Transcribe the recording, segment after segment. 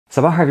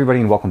Sabah everybody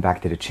and welcome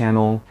back to the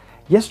channel.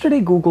 Yesterday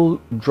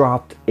Google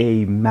dropped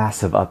a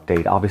massive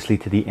update obviously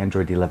to the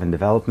Android 11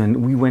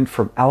 development. We went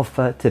from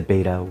alpha to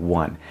beta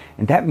 1,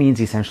 and that means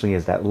essentially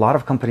is that a lot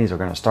of companies are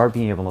going to start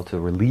being able to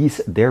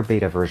release their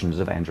beta versions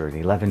of Android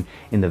 11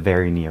 in the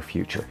very near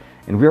future.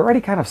 And we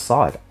already kind of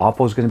saw it.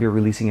 Oppo is going to be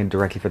releasing it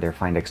directly for their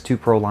Find X2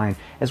 Pro line,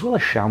 as well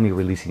as Xiaomi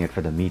releasing it for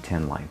the Mi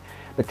 10 line.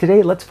 But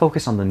today, let's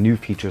focus on the new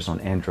features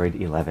on Android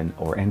 11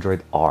 or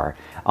Android R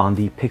on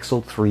the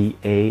Pixel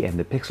 3a and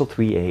the Pixel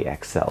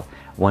 3a XL.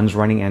 One's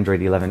running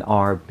Android 11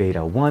 R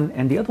Beta 1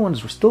 and the other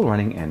one's still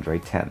running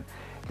Android 10.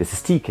 This is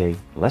TK.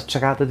 Let's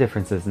check out the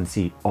differences and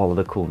see all of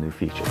the cool new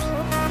features.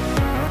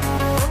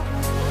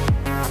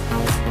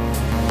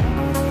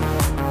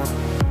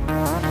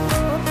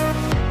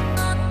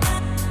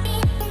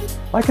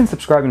 Like and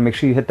subscribe and make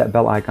sure you hit that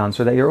bell icon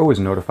so that you're always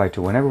notified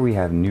to whenever we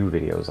have new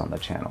videos on the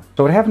channel.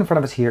 So what I have in front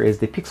of us here is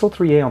the Pixel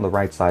 3a on the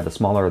right side, the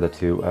smaller of the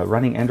two,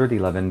 running Android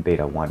 11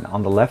 Beta 1.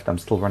 On the left, I'm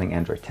still running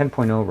Android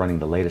 10.0, running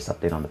the latest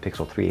update on the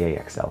Pixel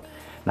 3a XL.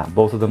 Now,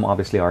 both of them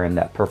obviously are in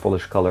that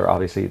purplish color.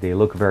 Obviously, they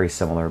look very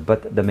similar,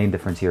 but the main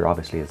difference here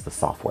obviously is the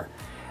software.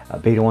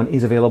 Beta 1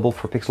 is available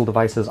for Pixel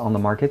devices on the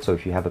market, so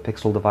if you have a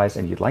Pixel device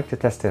and you'd like to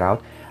test it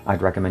out,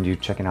 I'd recommend you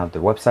checking out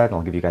their website, and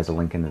I'll give you guys a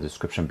link in the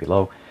description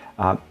below.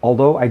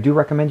 Although I do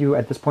recommend you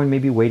at this point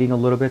maybe waiting a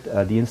little bit.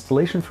 The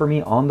installation for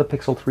me on the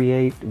Pixel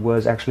 3a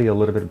was actually a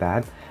little bit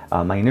bad.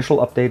 My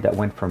initial update that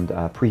went from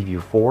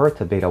Preview 4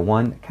 to Beta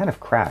 1 kind of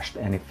crashed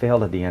and it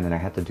failed at the end, and I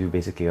had to do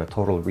basically a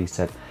total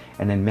reset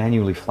and then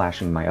manually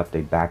flashing my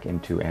update back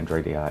into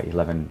Android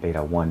 11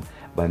 Beta 1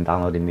 by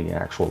downloading the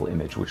actual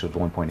image, which was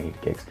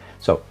 1.8 gigs.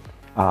 So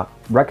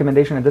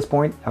recommendation at this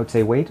point, I would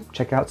say wait,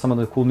 check out some of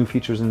the cool new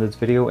features in this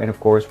video, and of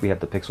course we have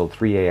the Pixel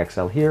 3a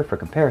XL here for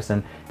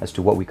comparison as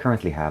to what we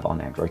currently have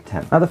on Android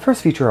 10. Now the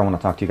first feature I want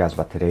to talk to you guys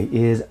about today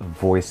is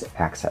voice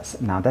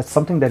access. Now that's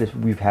something that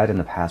we've had in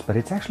the past, but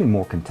it's actually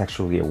more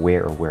contextually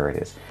aware of where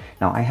it is.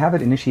 Now I have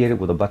it initiated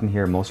with a button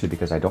here mostly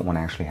because I don't want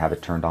to actually have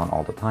it turned on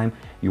all the time.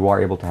 You are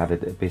able to have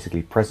it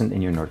basically present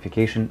in your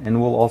notification, and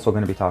we're also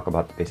going to be talking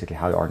about basically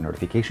how our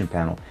notification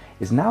panel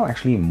is now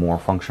actually more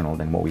functional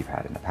than what we've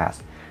had in the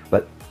past.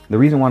 But the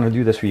reason I want to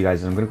do this for you guys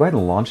is I'm going to go ahead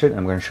and launch it, and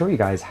I'm going to show you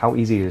guys how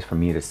easy it is for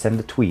me to send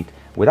a tweet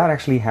without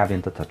actually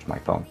having to touch my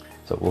phone.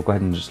 So we'll go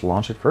ahead and just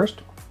launch it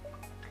first.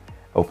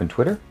 Open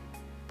Twitter.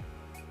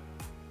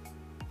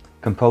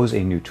 Compose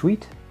a new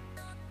tweet.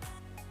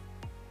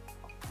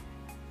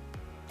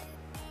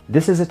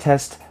 This is a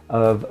test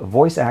of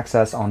voice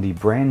access on the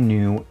brand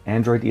new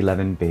Android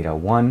 11 Beta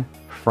 1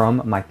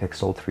 from my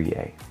Pixel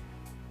 3a.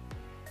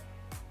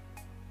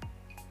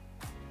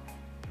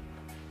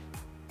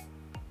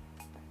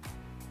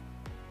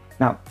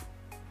 Now,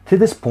 to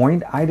this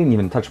point, I didn't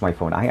even touch my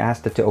phone. I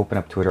asked it to open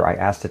up Twitter, I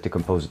asked it to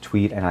compose a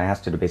tweet, and I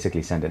asked it to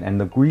basically send it. And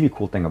the really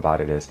cool thing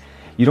about it is,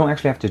 you don't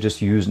actually have to just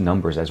use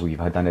numbers as we've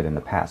done it in the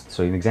past.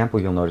 So an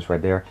example you'll notice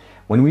right there,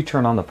 when we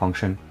turn on the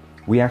function,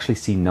 we actually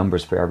see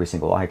numbers for every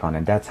single icon,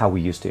 and that's how we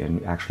used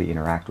to actually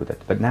interact with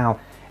it. But now,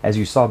 as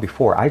you saw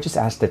before, I just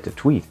asked it to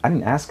tweet. I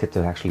didn't ask it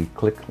to actually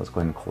click. Let's go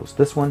ahead and close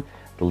this one,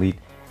 delete,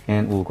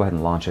 and we'll go ahead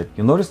and launch it.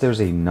 You'll notice there's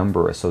a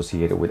number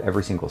associated with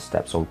every single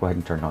step, so we'll go ahead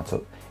and turn it on.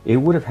 So it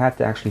would have had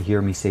to actually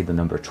hear me say the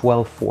number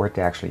 12 for it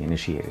to actually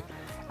initiate it.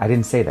 I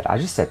didn't say that. I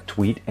just said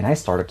tweet, and I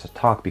started to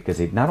talk because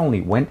it not only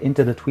went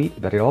into the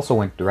tweet, but it also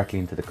went directly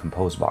into the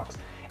compose box,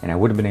 and I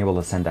would have been able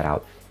to send that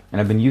out. And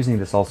I've been using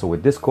this also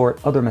with Discord,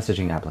 other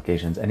messaging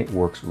applications, and it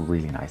works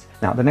really nice.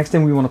 Now, the next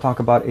thing we want to talk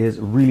about is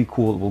really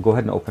cool. We'll go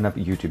ahead and open up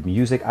YouTube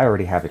Music. I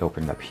already have it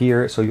opened up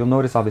here. So you'll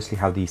notice obviously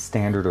how the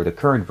standard or the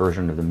current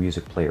version of the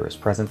music player is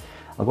present.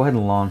 I'll go ahead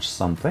and launch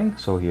something.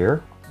 So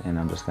here, and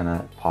I'm just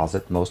gonna pause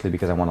it mostly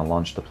because I want to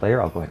launch the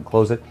player. I'll go ahead and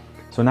close it.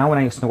 So now when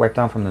I swipe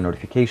down from the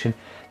notification,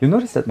 you'll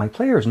notice that my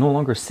player is no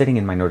longer sitting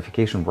in my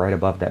notification right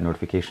above that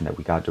notification that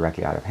we got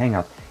directly out of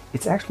Hangout.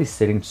 It's actually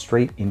sitting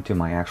straight into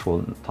my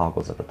actual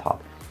toggles at the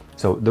top.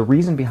 So the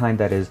reason behind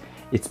that is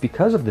it's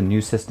because of the new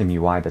system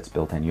UI that's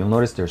built in. You'll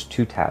notice there's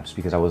two tabs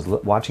because I was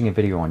watching a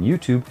video on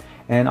YouTube,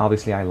 and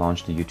obviously I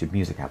launched the YouTube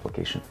Music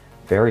application.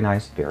 Very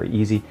nice, very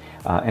easy,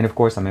 and of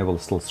course I'm able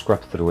to still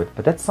scrub through it,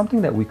 but that's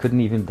something that we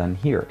couldn't even done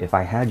here. If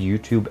I had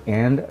YouTube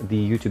and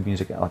the YouTube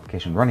Music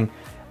application running,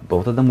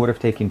 both of them would have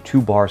taken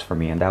 2 bars for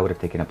me, and that would have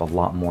taken up a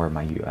lot more of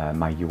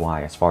my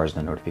UI as far as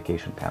the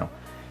notification panel.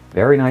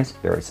 Very nice,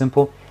 very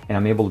simple, and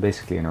I'm able to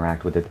basically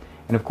interact with it.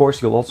 And of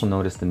course, you'll also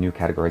notice the new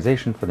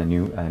categorization for the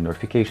new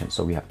notifications.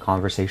 So we have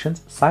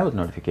conversations, silent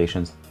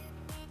notifications,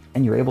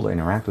 and you're able to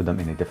interact with them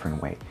in a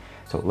different way.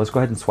 So let's go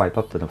ahead and swipe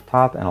up to the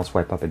top, and I'll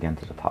swipe up again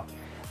to the top.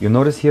 You'll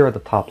notice here at the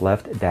top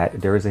left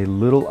that there is a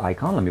little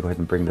icon. Let me go ahead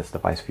and bring this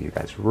device for you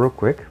guys real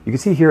quick. You can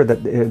see here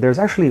that there's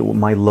actually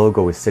my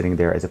logo is sitting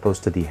there as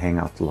opposed to the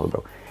Hangout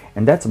logo.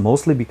 And that's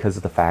mostly because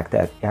of the fact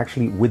that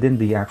actually within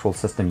the actual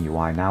system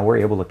UI, now we're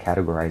able to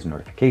categorize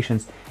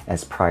notifications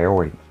as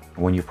priority.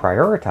 When you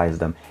prioritize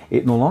them,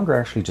 it no longer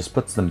actually just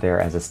puts them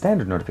there as a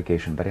standard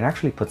notification, but it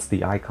actually puts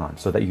the icon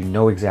so that you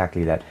know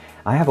exactly that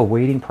I have a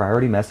waiting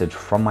priority message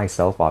from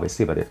myself,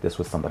 obviously, but if this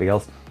was somebody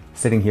else,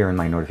 sitting here in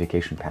my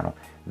notification panel.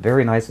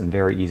 Very nice and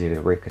very easy to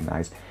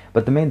recognize.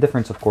 But the main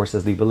difference, of course,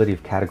 is the ability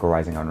of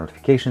categorizing our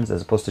notifications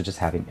as opposed to just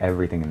having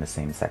everything in the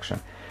same section.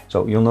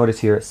 So you'll notice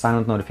here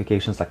silent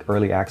notifications like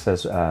early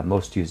access,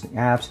 most used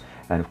apps,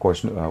 and of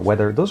course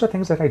weather. Those are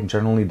things that I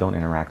generally don't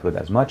interact with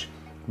as much.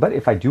 But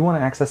if I do want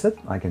to access it,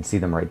 I can see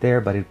them right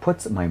there, but it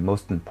puts my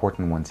most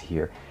important ones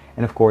here.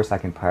 And of course, I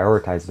can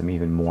prioritize them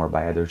even more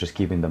by either just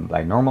keeping them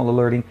by normal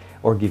alerting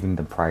or giving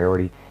them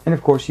priority. And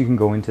of course, you can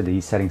go into the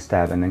settings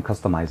tab and then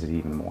customize it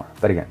even more.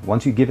 But again,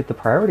 once you give it the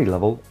priority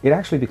level, it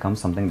actually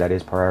becomes something that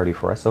is priority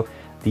for us. So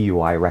the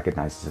UI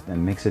recognizes it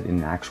and makes it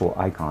an actual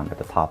icon at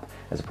the top,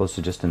 as opposed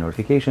to just a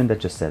notification that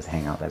just says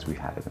Hangout as we've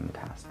had it in the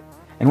past.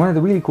 And one of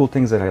the really cool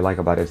things that I like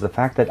about it is the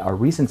fact that our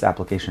Recents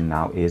application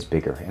now is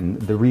bigger.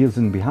 And the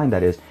reason behind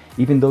that is,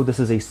 even though this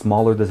is a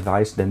smaller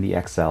device than the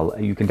XL,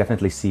 you can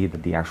definitely see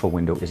that the actual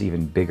window is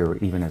even bigger,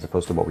 even as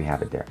opposed to what we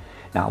have it there.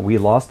 Now, we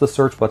lost the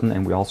search button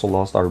and we also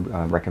lost our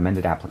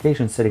recommended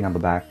application sitting on the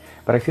back,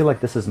 but I feel like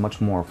this is much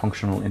more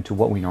functional into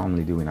what we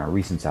normally do in our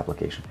Recents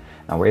application.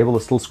 Now, we're able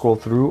to still scroll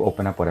through,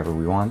 open up whatever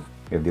we want.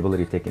 We have the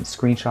ability of taking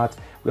screenshots.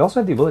 We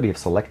also have the ability of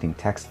selecting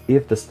text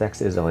if this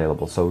text is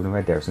available. So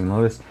right there, so you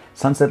notice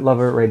Sunset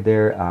Lover right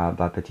there,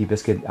 by Petit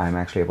Biscuit, I'm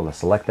actually able to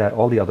select that.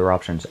 All the other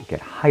options get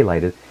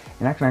highlighted,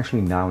 and I can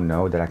actually now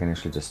know that I can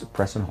actually just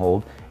press and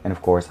hold, and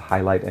of course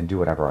highlight and do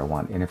whatever I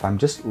want. And if I'm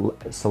just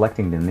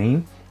selecting the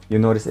name,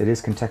 you'll notice it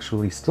is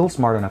contextually still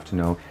smart enough to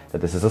know that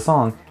this is a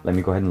song. Let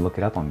me go ahead and look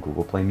it up on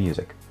Google Play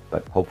Music.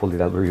 But hopefully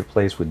that will be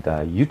replaced with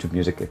YouTube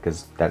Music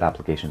because that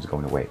application is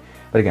going away.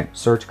 But again,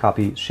 search,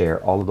 copy,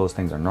 share, all of those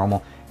things are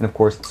normal. And of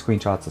course,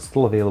 screenshots are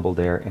still available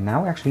there. And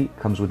now actually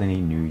comes within a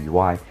new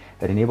UI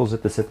that enables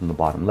it to sit on the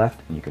bottom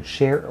left, and you can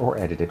share or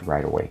edit it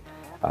right away.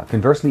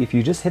 Conversely, if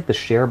you just hit the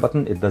share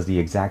button, it does the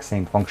exact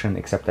same function,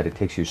 except that it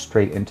takes you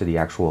straight into the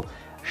actual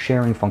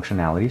sharing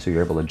functionality. So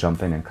you're able to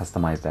jump in and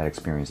customize that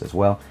experience as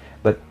well.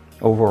 But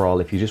overall,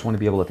 if you just want to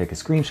be able to take a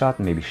screenshot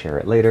and maybe share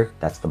it later,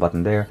 that's the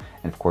button there.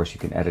 And of course, you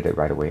can edit it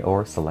right away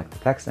or select the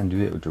text and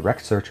do a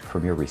direct search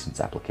from your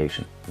Recents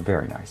application.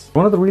 Very nice.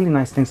 One of the really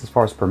nice things as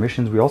far as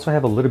permissions, we also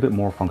have a little bit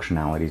more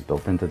functionalities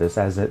built into this,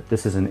 as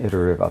this is an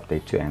iterative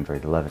update to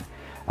Android 11.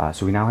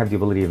 So we now have the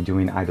ability of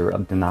doing either a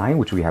deny,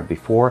 which we have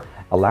before,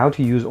 allow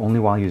to use only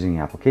while using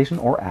the application,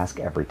 or ask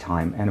every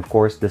time. And of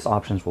course, this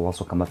options will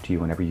also come up to you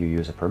whenever you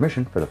use a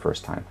permission for the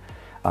first time.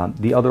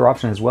 The other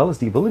option as well is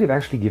the ability of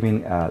actually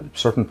giving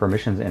certain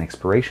permissions an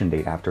expiration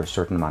date after a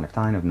certain amount of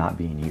time of not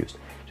being used.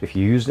 So if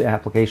you use the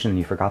application and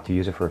you forgot to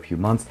use it for a few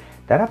months,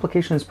 that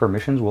application's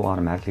permissions will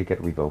automatically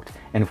get revoked.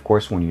 And of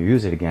course, when you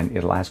use it again,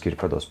 it'll ask you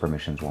for those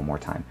permissions one more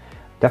time.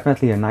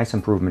 Definitely a nice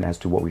improvement as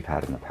to what we've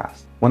had in the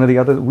past. One of the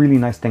other really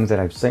nice things that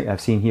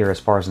I've seen here as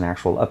far as an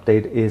actual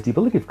update is the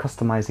ability of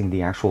customizing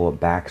the actual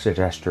back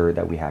gesture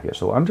that we have here.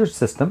 So under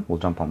System, we'll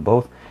jump on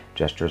both,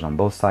 gestures on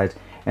both sides.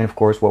 And of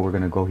course, what we're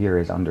going to go here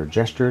is under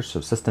Gestures,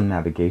 so System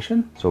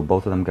Navigation. So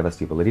both of them give us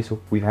the ability.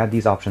 So we've had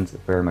these options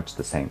very much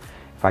the same.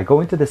 If I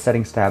go into the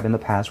Settings tab, in the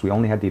past, we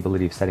only had the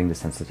ability of setting the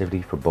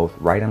sensitivity for both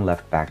right and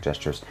left back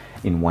gestures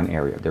in one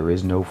area. There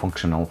is no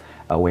functional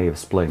way of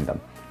splitting them.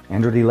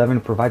 Android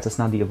 11 provides us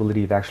now the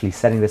ability of actually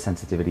setting the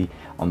sensitivity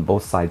on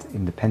both sides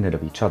independent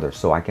of each other.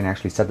 So I can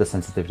actually set the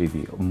sensitivity to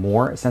be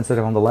more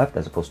sensitive on the left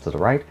as opposed to the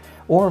right,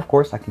 or of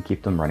course I can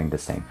keep them running the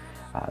same.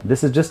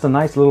 This is just a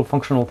nice little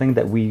functional thing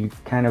that we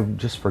kind of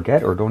just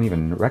forget or don't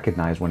even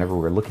recognize whenever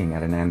we're looking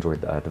at an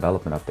Android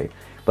development update.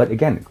 But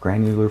again,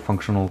 granular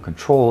functional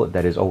control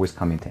that is always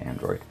coming to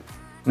Android.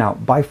 Now,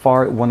 by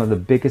far, one of the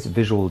biggest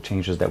visual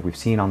changes that we've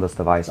seen on this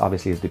device,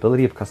 obviously, is the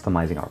ability of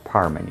customizing our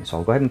power menu. So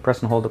I'll go ahead and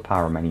press and hold the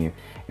power menu,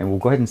 and we'll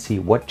go ahead and see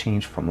what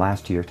changed from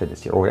last year to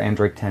this year, or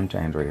Android 10 to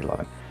Android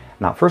 11.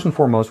 Now, first and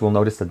foremost, we'll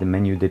notice that the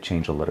menu did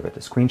change a little bit.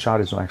 The screenshot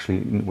is actually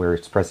where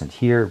it's present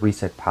here,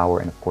 reset power,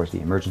 and of course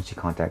the emergency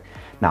contact.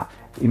 Now,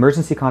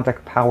 emergency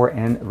contact, power,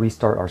 and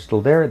restart are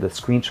still there. The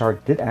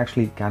screenshot did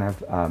actually kind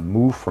of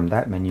move from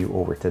that menu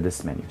over to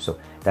this menu. So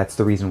that's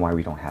the reason why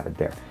we don't have it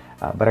there.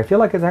 But I feel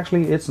like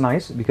it's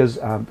nice because,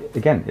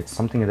 again, it's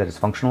something that is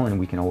functional and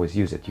we can always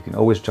use it. You can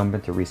always jump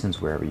into Recents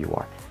wherever you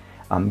are.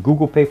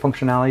 Google Pay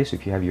functionality, so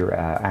if you have your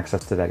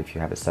access to that, if you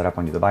have it set up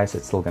on your device,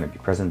 it's still going to be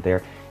present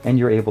there, and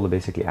you're able to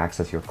basically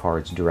access your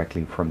cards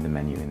directly from the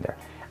menu in there.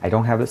 I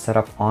don't have it set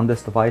up on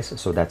this device,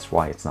 so that's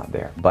why it's not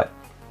there. But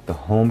the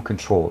home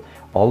control,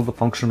 all of the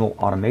functional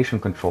automation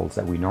controls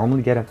that we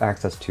normally get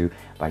access to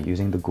by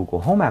using the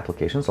Google Home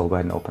application, so I'll go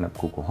ahead and open up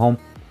Google Home,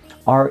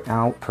 are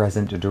now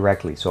present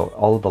directly. So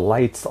all of the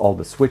lights, all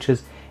the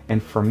switches,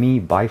 and for me,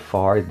 by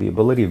far, the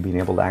ability of being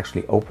able to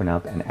actually open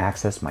up and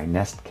access my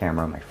Nest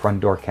camera, my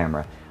front door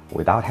camera,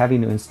 without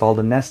having to install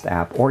the Nest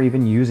app or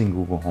even using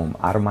Google Home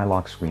out of my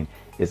lock screen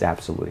is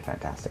absolutely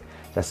fantastic.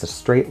 That's a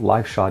straight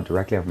live shot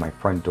directly of my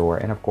front door,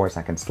 and of course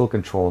I can still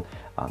control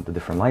the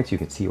different lights. You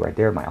can see right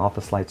there, my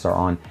office lights are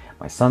on,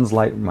 my son's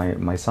light,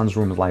 my son's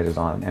room light is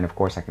on, and of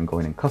course I can go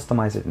in and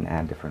customize it and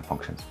add different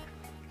functions.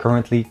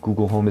 Currently,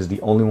 Google Home is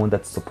the only one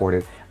that's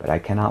supported, but I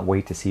cannot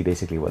wait to see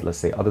basically what, let's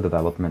say, other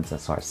developments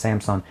as far as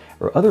Samsung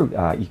or other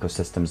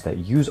ecosystems that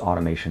use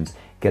automations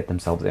get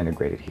themselves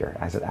integrated here.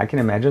 As I can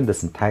imagine,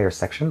 this entire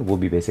section will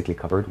be basically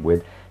covered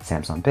with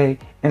Samsung Pay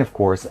and of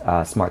course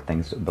smart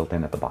things built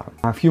in at the bottom.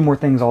 A few more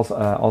things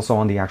also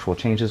on the actual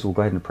changes. We'll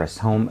go ahead and press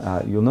home.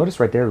 You'll notice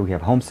right there we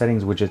have home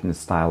settings, widget, and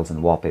styles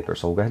and wallpaper.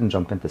 So we'll go ahead and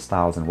jump into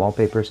styles and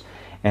wallpapers.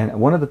 And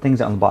one of the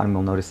things on the bottom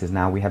you'll notice is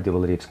now we have the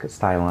ability of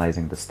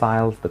stylizing the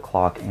styles, the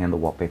clock, and the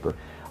wallpaper.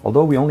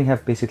 Although we only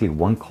have basically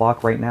one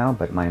clock right now,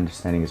 but my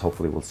understanding is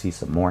hopefully we'll see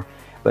some more.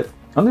 But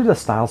under the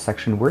style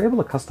section, we're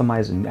able to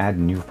customize and add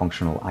new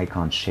functional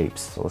icon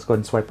shapes. So let's go ahead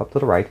and swipe up to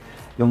the right.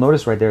 You'll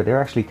notice right there,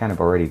 they're actually kind of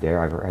already there.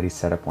 I've already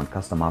set up one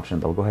custom option,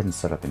 but we'll go ahead and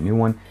set up a new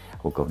one.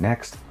 We'll go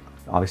next.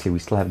 Obviously, we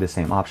still have the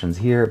same options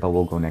here, but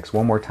we'll go next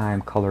one more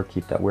time. Color,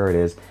 keep that where it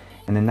is.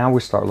 And then now we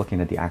start looking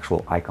at the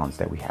actual icons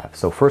that we have.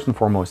 So first and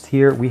foremost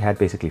here, we had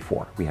basically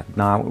four. We have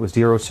now it was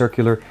zero,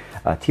 circular,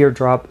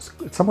 teardrop,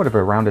 somewhat of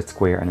a rounded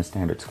square, and a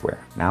standard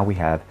square. Now we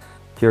have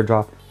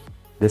teardrop.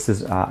 This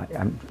is,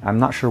 I'm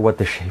not sure what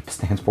the shape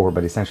stands for,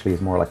 but essentially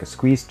it's more like a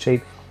squeezed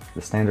shape.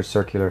 The standard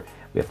circular,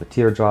 we have the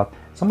teardrop,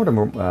 somewhat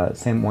of the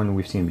same one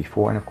we've seen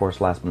before, and of course,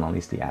 last but not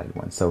least, the added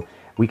one. So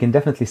we can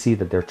definitely see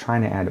that they're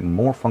trying to add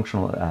more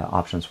functional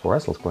options for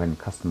us. Let's go ahead and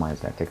customize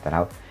that, take that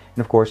out.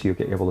 And of course, you're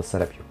able to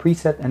set up your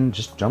preset and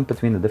just jump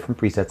between the different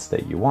presets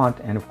that you want,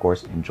 and of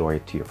course, enjoy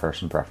it to your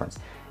personal preference.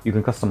 You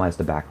can customize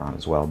the background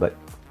as well, but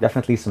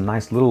definitely some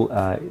nice little,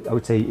 I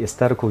would say,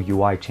 aesthetical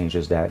UI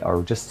changes that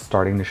are just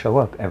starting to show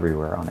up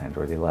everywhere on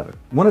Android 11.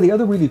 One of the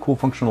other really cool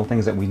functional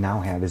things that we now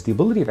have is the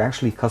ability of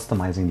actually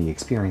customizing the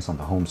experience on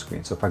the home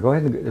screen. So if I go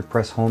ahead and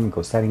press home and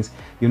go settings,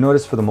 you'll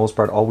notice for the most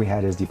part, all we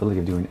had is the ability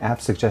of doing app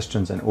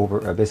suggestions and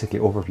basically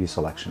overview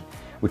selection,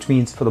 which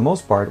means for the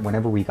most part,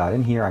 whenever we got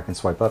in here, I can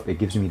swipe up, it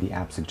gives me the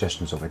app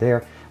suggestions over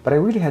there, but I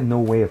really had no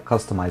way of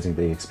customizing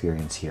the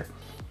experience here.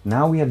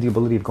 Now we have the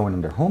ability of going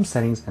under home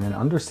settings and then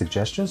under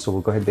suggestions. So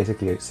we'll go ahead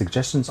basically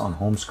suggestions on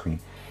home screen.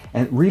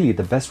 And really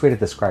the best way to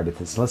describe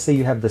it is, let's say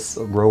you have this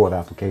row of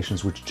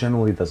applications, which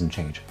generally doesn't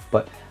change,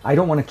 but I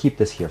don't want to keep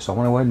this here. So I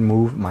want to go ahead and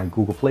move my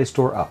Google Play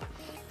Store up.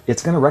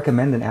 It's going to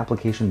recommend an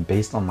application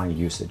based on my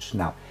usage.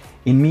 Now,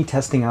 in me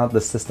testing out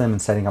the system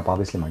and setting up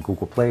obviously my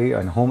Google Play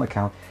and Home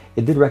account,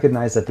 it did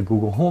recognize that the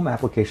Google Home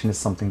application is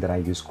something that I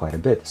use quite a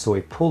bit. So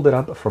it pulled it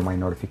up for my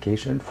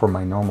notification for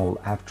my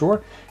normal app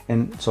drawer.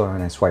 And so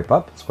when I swipe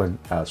up, let's go ahead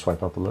and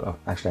swipe up a little.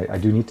 Actually, I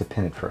do need to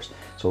pin it first.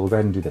 So we'll go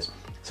ahead and do this.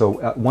 So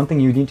one thing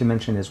you need to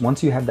mention is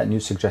once you have that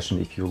new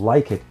suggestion, if you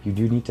like it, you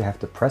do need to have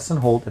to press and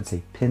hold and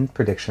say pin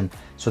prediction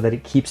so that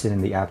it keeps it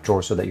in the app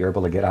drawer so that you're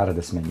able to get out of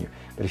this menu.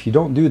 But if you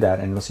don't do that,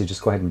 and let's say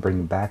just go ahead and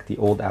bring back the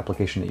old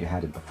application that you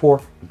had it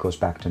before, it goes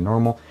back to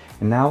normal.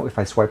 And now if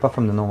I swipe up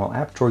from the normal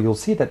app drawer, you'll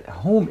see that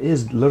Home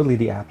is literally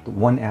the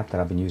one app that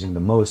I've been using the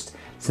most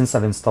since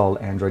I've installed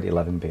Android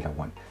 11 Beta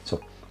 1.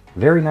 So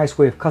very nice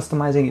way of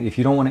customizing it. If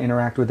you don't want to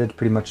interact with it,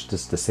 pretty much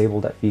just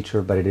disable that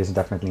feature, but it is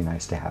definitely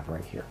nice to have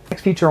right here.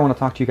 Next feature I want to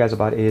talk to you guys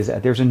about is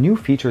there's a new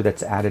feature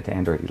that's added to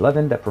Android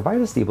 11 that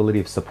provides us the ability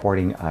of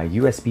supporting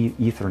USB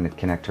Ethernet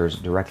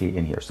connectors directly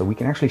in here. So we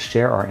can actually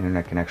share our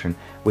internet connection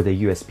with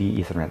a USB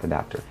Ethernet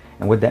adapter.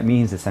 And what that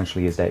means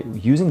essentially is that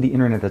using the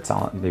internet that's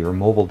on your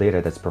mobile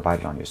data that's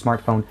provided on your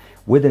smartphone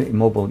with a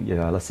mobile,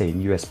 let's say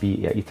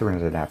USB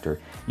Ethernet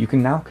adapter, you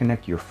can now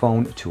connect your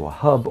phone to a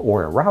hub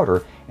or a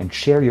router and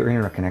share your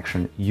internet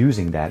connection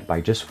using that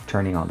by just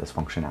turning on this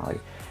functionality.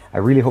 I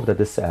really hope that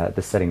this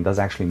setting does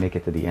actually make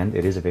it to the end.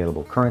 It is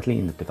available currently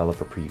in the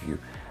developer preview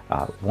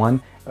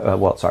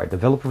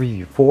developer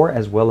preview 4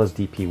 as well as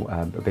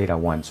DP beta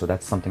 1. So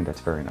that's something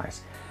that's very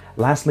nice.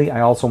 Lastly,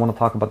 I also want to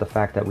talk about the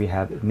fact that we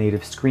have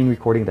native screen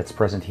recording that's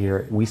present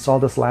here. We saw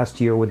this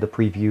last year with the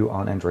preview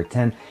on Android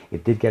 10.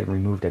 It did get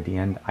removed at the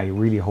end. I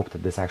really hope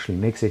that this actually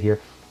makes it here.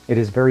 It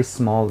is very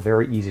small,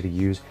 very easy to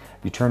use.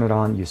 You turn it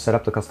on, you set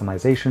up the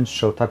customizations,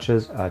 show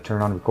touches,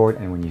 turn on record,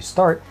 and when you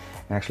start,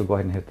 and actually go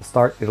ahead and hit the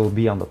start, it'll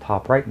be on the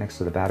top right next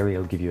to the battery.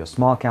 It'll give you a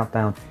small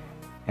countdown.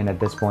 And at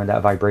this point,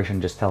 that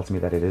vibration just tells me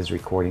that it is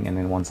recording. And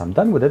then once I'm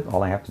done with it,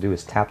 all I have to do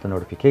is tap the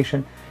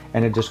notification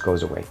and it just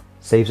goes away.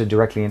 Saves it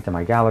directly into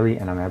my gallery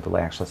and I'm able to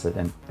access it.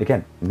 And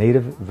again,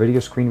 native video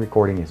screen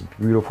recording is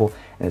beautiful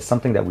and it's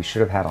something that we should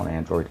have had on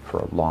Android for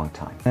a long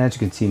time. And as you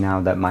can see now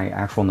that my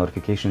actual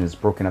notification is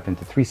broken up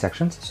into 3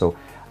 sections. So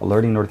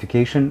alerting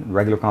notification,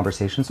 regular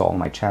conversations, so all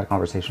my chat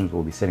conversations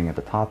will be sitting at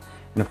the top.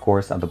 And of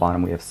course, at the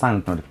bottom, we have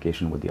silent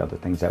notification with the other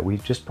things that we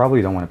just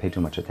probably don't want to pay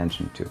too much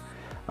attention to.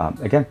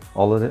 Again,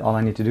 all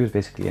I need to do is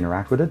basically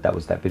interact with it. That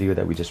was that video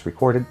that we just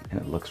recorded, and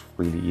it looks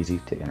really easy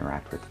to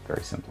interact with,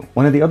 very simply.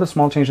 One of the other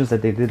small changes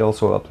that they did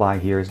also apply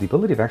here is the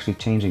ability of actually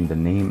changing the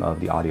name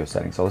of the audio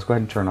settings. So let's go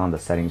ahead and turn on the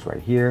settings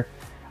right here.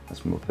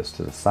 Let's move this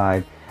to the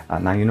side.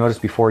 Now you notice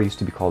before it used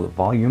to be called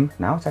volume.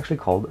 Now it's actually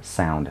called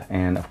sound.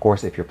 And of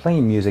course, if you're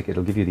playing music,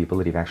 it'll give you the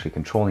ability of actually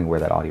controlling where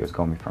that audio is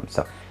coming from.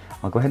 So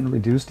I'll go ahead and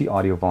reduce the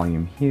audio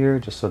volume here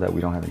just so that we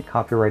don't have any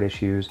copyright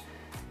issues.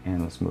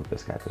 And let's move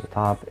this guy to the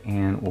top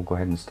and we'll go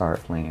ahead and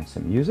start playing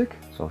some music.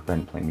 So let's go ahead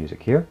and play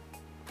music here.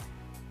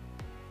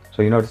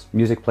 So you notice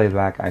music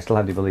playback. I still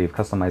have the ability of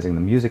customizing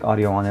the music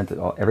audio on it.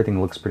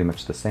 Everything looks pretty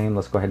much the same.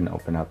 Let's go ahead and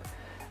open up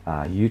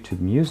YouTube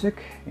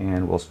Music,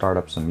 and we'll start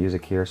up some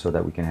music here so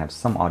that we can have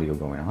some audio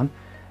going on.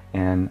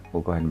 And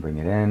we'll go ahead and bring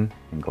it in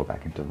and go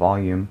back into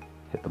volume,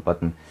 hit the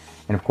button.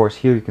 And of course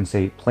here you can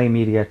say play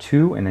media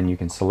to, and then you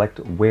can select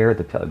where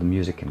the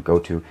music can go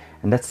to.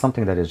 And that's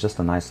something that is just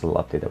a nice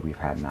little update that we've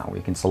had now.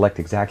 You can select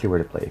exactly where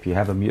to play. If you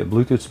have a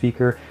Bluetooth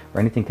speaker or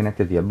anything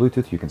connected via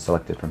Bluetooth, you can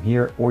select it from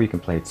here, or you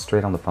can play it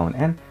straight on the phone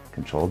and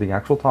control the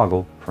actual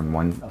toggle from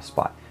one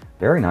spot.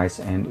 Very nice,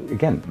 and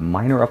again,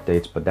 minor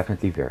updates, but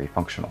definitely very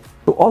functional.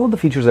 So all of the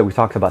features that we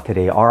talked about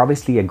today are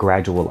obviously a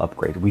gradual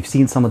upgrade. We've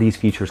seen some of these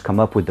features come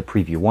up with the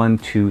preview 1,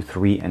 2,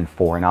 3, and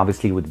 4, and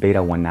obviously with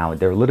beta 1 now,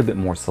 they're a little bit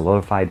more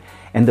solidified,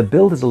 and the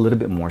build is a little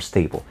bit more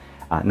stable.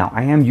 Now,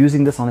 I am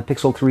using this on a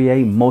Pixel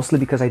 3a, mostly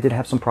because I did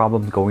have some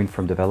problems going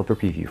from developer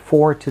preview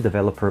 4 to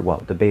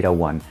the beta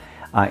 1,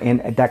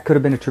 and that could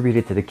have been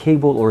attributed to the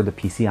cable or the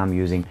PC I'm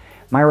using.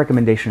 My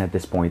recommendation at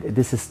this point,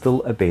 this is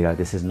still a beta.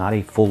 This is not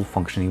a full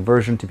functioning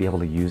version to be able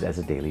to use as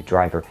a daily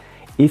driver.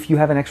 If you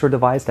have an extra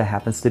device that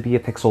happens to be a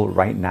Pixel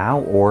right now,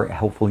 or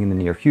hopefully in the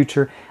near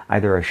future,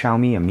 either a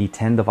Xiaomi, a Mi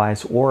 10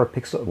 device, or an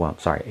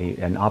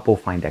Oppo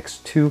Find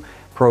X2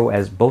 Pro,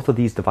 as both of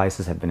these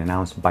devices have been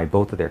announced by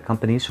both of their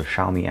companies, so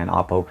Xiaomi and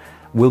Oppo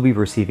will be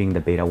receiving the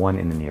beta 1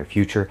 in the near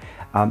future.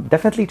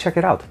 Definitely check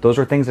it out. Those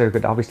are things that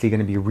are obviously going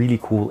to be really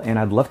cool, and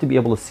I'd love to be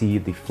able to see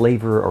the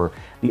flavor or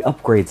the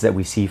upgrades that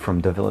we see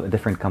from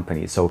different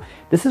companies. So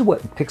this is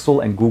what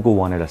Pixel and Google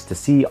wanted us to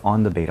see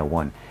on the beta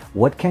 1.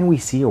 What can we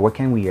see, or what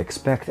can we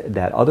expect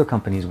that other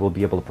companies will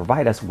be able to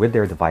provide us with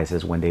their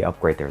devices when they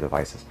upgrade their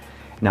devices?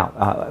 Now,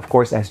 of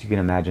course, as you can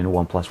imagine,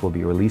 OnePlus will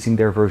be releasing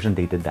their version.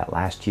 They did that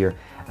last year.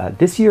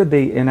 This year,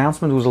 the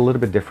announcement was a little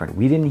bit different.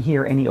 We didn't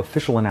hear any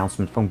official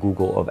announcement from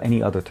Google of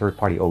any other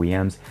third-party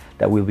OEMs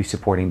that will be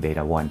supporting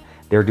beta 1.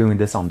 They're doing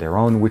this on their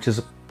own, which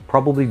is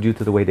probably due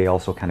to the way they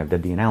also kind of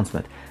did the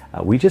announcement.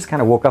 We just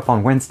kind of woke up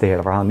on Wednesday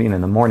at around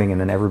in the morning, and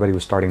then everybody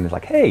was starting to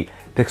like, hey,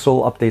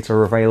 Pixel updates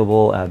are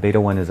available,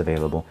 beta 1 is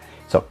available.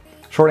 So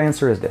short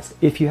answer is this: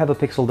 if you have a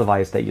Pixel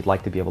device that you'd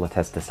like to be able to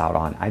test this out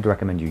on, I'd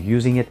recommend you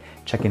using it,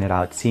 checking it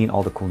out, seeing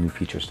all the cool new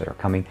features that are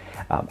coming.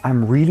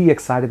 I'm really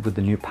excited with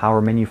the new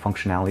power menu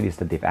functionalities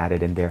that they've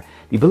added in there.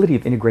 The ability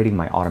of integrating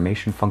my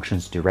automation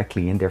functions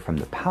directly in there from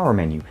the power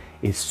menu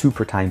is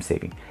super time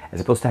saving. As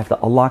opposed to have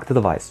to unlock the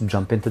device,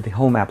 jump into the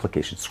home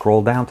application,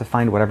 scroll down to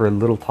find whatever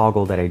little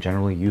toggle that I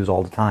generally use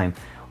all the time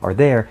are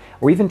there,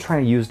 or even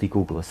trying to use the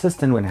Google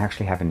Assistant when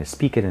actually having to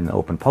speak it in an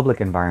open public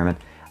environment.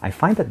 I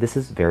find that this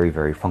is very,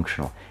 very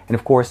functional. And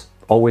of course,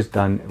 always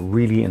done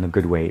really in a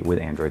good way with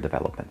Android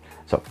development.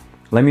 So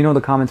let me know in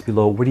the comments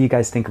below, what do you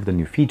guys think of the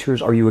new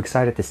features? Are you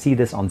excited to see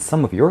this on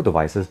some of your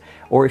devices?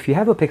 Or if you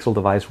have a Pixel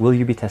device, will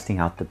you be testing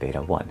out the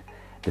beta 1?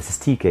 This is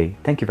TK.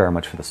 Thank you very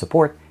much for the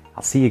support.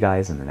 I'll see you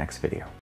guys in the next video.